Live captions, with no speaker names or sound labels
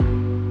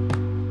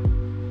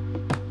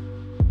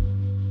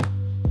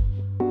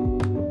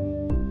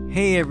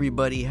Hey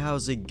everybody,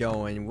 how's it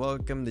going?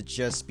 Welcome to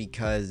Just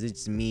Because.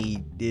 It's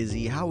me,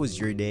 Dizzy. How was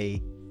your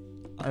day?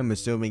 I'm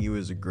assuming it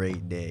was a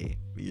great day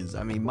because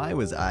mine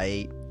was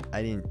I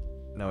didn't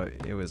no,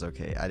 it was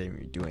okay. I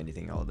didn't do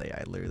anything all day.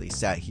 I literally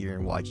sat here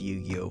and watched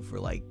Yu-Gi-Oh for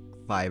like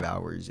 5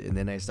 hours, and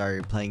then I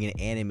started playing an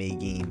anime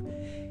game.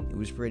 It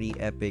was pretty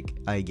epic.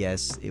 I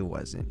guess it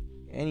wasn't.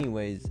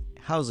 Anyways,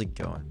 how's it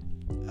going?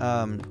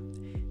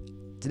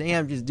 Today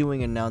I'm just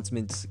doing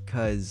announcements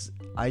because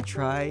I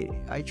tried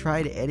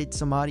to edit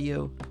some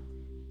audio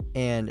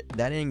and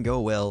that didn't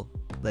go well.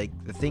 Like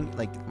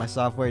my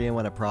software didn't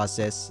want to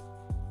process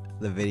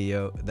the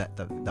video, the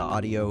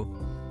audio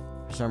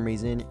for some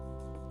reason,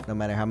 no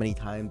matter how many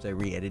times I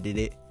re-edited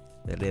it.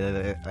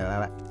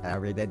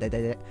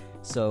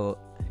 So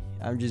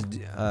I'm just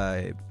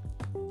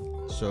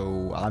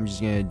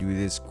gonna do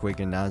this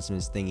quick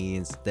announcements thingy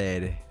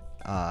instead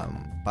by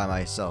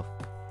myself.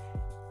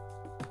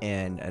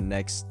 And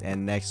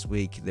next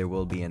week there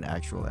will be an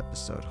actual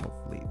episode.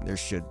 Hopefully, there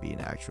should be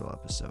an actual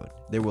episode.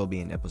 There will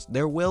be an episode.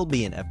 There will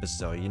be an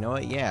episode. You know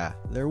what? Yeah,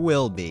 there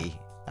will be.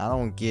 I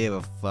don't give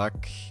a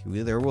fuck.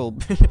 There will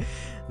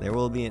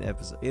be an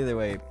episode. Either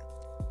way,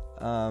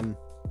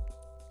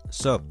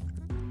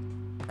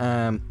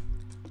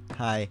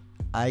 hi.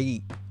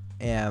 I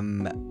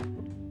am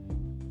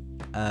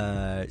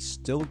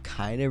still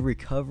kind of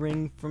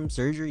recovering from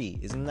surgery.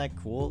 Isn't that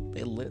cool?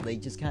 They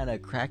just kind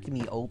of cracked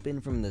me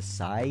open from the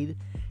side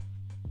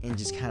and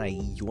just kind of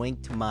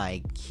yoinked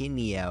my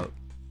kidney out.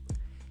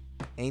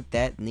 Ain't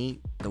that neat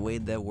the way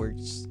that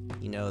works?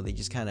 You know, they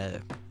just kind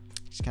of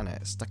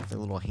stuck their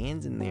little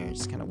hands in there and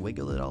just kind of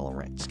wiggle it all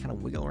around, just kind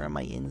of wiggle around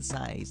my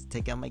insides,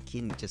 take out my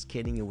kidney. Just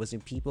kidding, it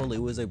wasn't people, it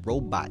was a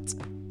robot.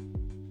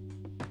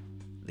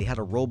 They had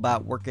a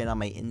robot working on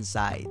my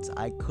insides.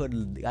 I could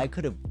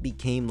have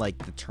became like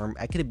the term.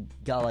 I could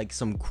have got like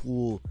some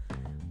cool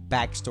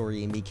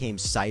backstory and became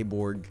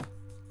cyborg.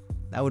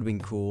 That would have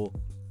been cool.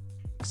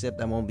 Except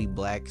I won't be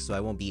black, so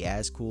I won't be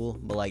as cool.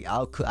 But like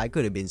I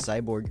could have been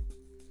cyborg.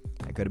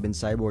 I could have been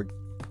cyborg.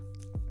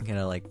 Kind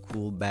of like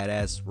cool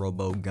badass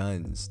robo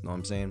guns. Know what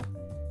I'm saying?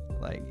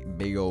 Like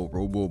big old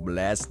robo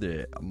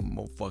blaster. I'm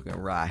a fucking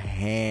right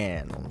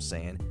hand. Know what I'm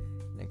saying?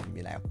 And it could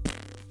be like,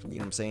 you know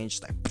what I'm saying?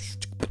 Just like.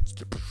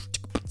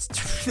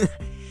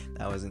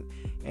 That wasn't.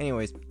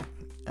 Anyways,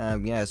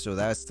 yeah. So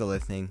that's still a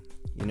thing.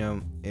 You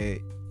know,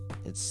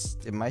 it's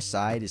my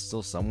side is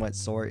still somewhat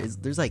sore.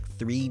 There's like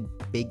 3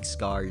 big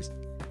scars.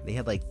 They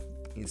had like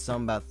it's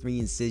something about 3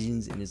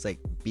 incisions, and it's like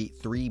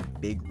 3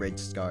 big red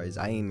scars.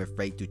 I am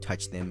afraid to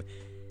touch them.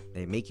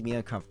 They make me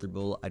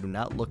uncomfortable. I do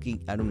not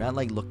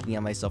like looking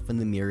at myself in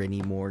the mirror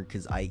anymore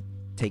because I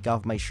take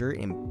off my shirt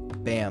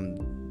and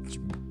bam,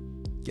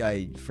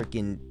 I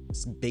freaking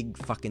big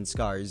fucking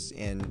scars,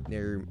 and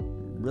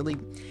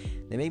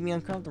they make me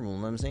uncomfortable. You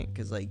know what I'm saying?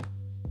 Because like,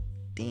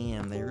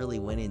 damn, they really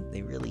went in.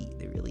 They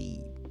really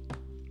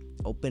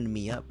opened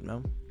me up.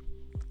 No,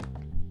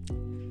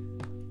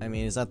 I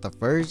mean, it's not the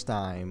first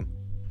time,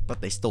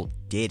 but they still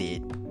did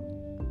it,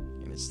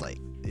 and it's like,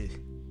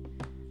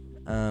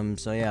 ugh.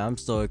 So yeah, I'm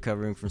still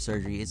recovering from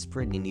surgery. It's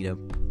pretty neato.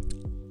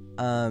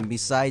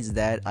 Besides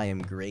that, I am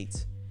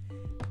great.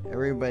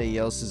 Everybody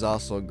else is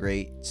also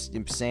great.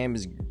 Sam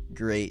is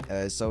great.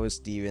 So is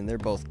Steven. They're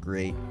both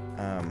great.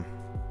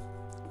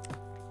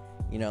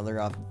 You know, they're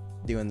off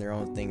doing their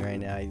own thing right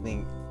now. I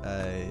think.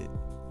 No,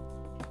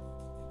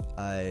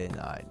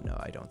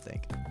 I don't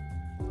think.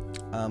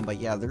 But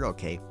yeah, they're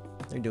okay.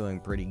 They're doing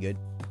pretty good.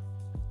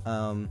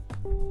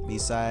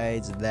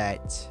 Besides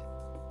that,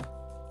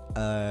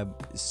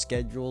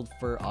 scheduled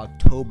for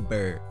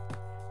October,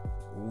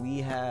 we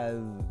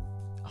have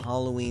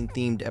Halloween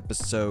themed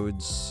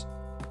episodes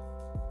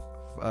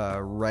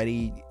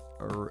ready,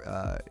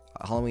 or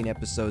Halloween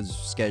episodes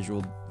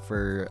scheduled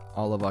for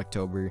all of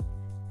October.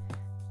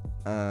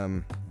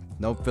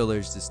 No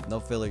fillers.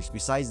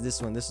 Besides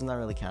this one, this is not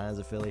really counted as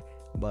a filler,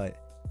 but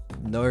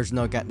there's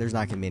not gonna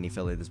be any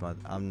filler this month.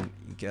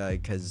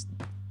 Because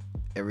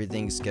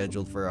everything's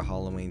scheduled for a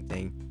Halloween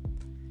thing.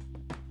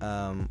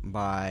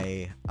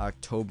 By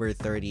October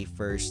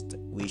 31st,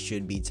 we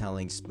should be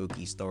telling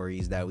spooky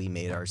stories that we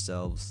made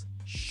ourselves.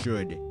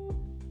 Should.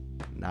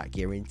 Not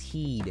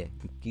guaranteed,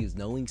 because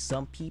knowing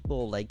some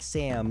people like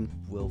Sam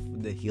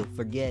he'll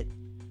forget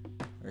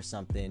or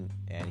something,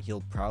 and he'll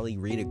probably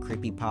read a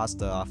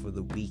creepypasta off of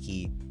the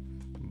wiki.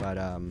 But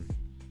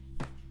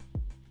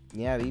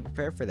yeah, be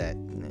prepared for that.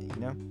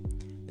 You know,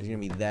 there's gonna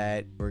be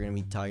that. We're gonna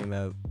be talking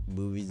about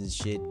movies and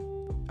shit,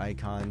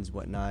 icons,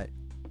 whatnot.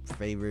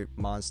 Favorite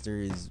monster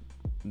is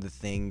The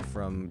Thing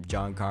from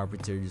John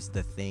Carpenter's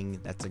The Thing.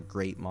 That's a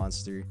great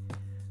monster.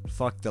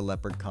 Fuck the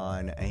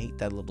leprechaun. I hate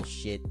that little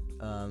shit.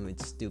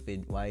 It's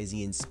stupid. Why is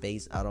he in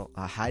space? I don't.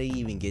 How do you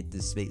even get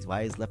to space?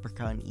 Why is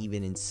leprechaun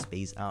even in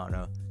space? I don't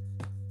know.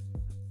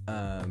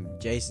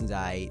 Jason's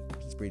aight.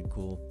 He's pretty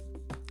cool.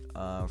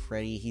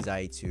 Freddy, he's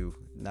aight too.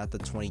 Not the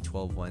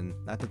 2012 one.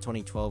 Not the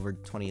 2012 or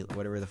 20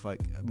 whatever the fuck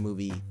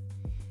movie.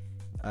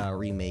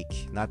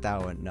 Remake. Not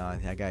that one. No,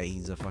 that guy,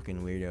 he's a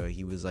fucking weirdo.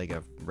 He was like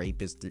a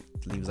rapist.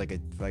 He was like a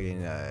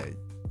fucking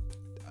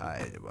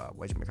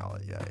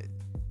whatchamacallit,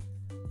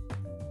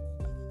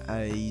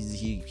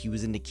 he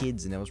was into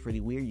kids, and that was pretty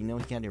weird. You know,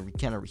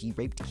 he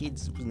raped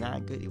kids. It was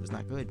not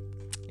good.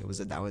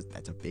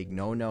 That's a big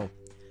no.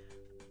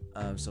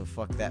 So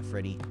fuck that,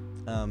 Freddy.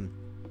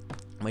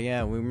 But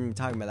yeah, we were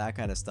talking about that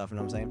kind of stuff. You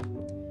know what I'm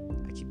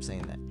saying? I keep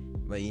saying that,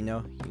 but you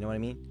know what I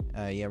mean.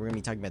 Yeah, we're gonna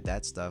be talking about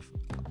that stuff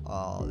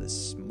all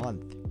this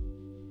month.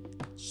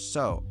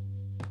 So,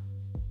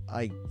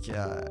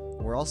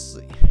 we're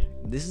also.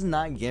 This is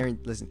not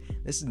guaranteed. Listen,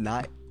 this is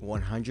not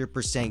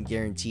 100%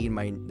 guaranteed.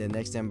 The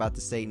next thing I'm about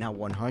to say, not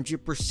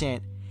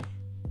 100%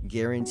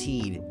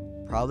 guaranteed.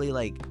 Probably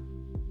like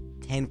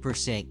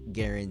 10%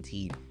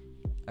 guaranteed.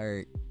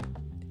 Or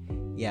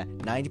yeah,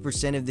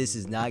 90% of this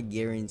is not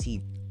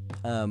guaranteed.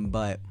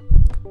 But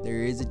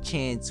there is a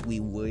chance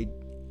we'll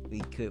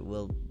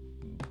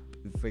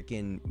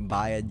freaking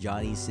buy a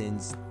Johnny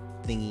Sins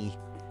thingy,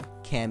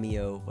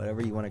 cameo,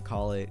 whatever you want to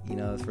call it, you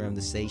know, for him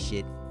to say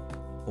shit,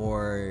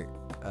 or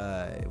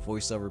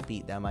voiceover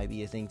Pete. That might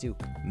be a thing too.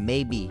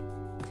 Maybe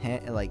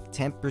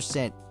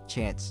 10%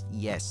 chance,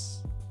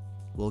 yes,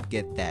 we'll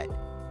get that.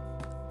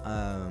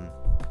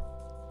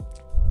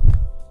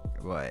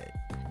 But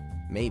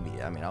maybe,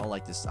 I mean, I would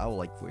like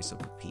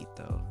voiceover Pete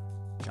though.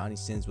 Johnny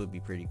Sins would be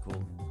pretty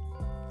cool.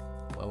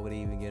 What would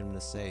he even get him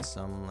to say?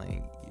 Something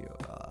like,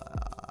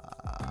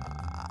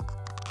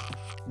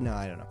 no,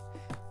 I don't know.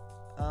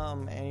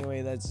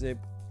 Anyway, that's it.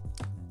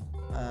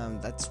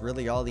 That's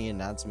really all the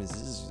announcements.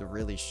 This is a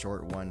really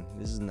short one.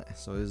 This is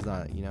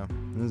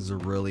a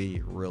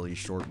really, really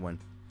short one.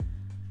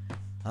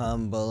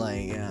 But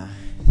like,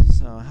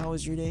 so how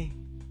was your day?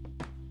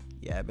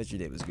 Yeah, I bet your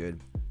day was good.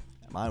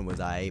 Mine was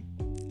I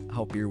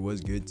hope your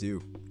was good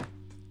too.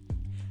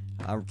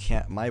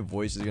 My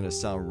voice is gonna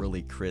sound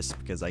really crisp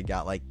because I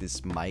got like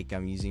this mic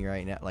I'm using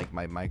right now, like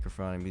my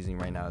microphone I'm using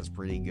right now is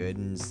pretty good,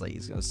 and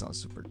it's gonna sound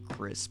super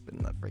crisp in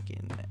the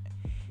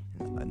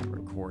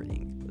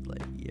recording. But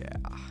like,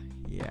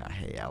 yeah,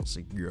 hey, how's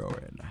it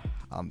going?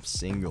 I'm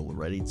single,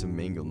 ready to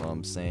mingle. Know what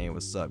I'm saying?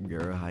 What's up,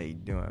 girl? How you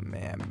doing,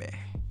 man?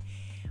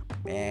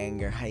 Man,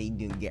 girl, how you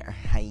doing, girl?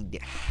 How you doing?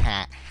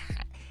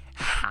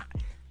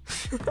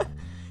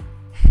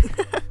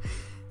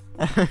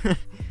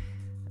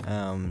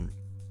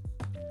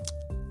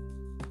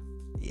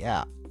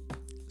 Yeah,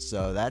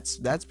 so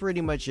that's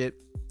pretty much it.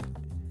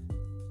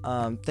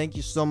 Thank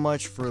you so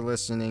much for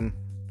listening.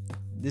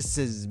 This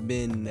has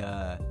been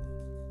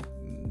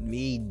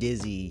me,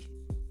 Dizzy,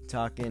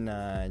 talking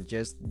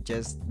just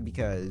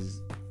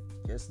because,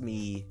 just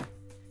me.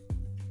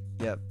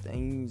 Yep,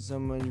 thank you so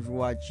much for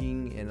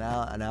watching, and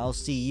I'll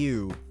see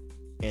you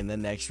in the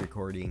next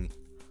recording.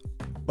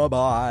 Bye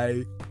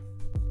bye.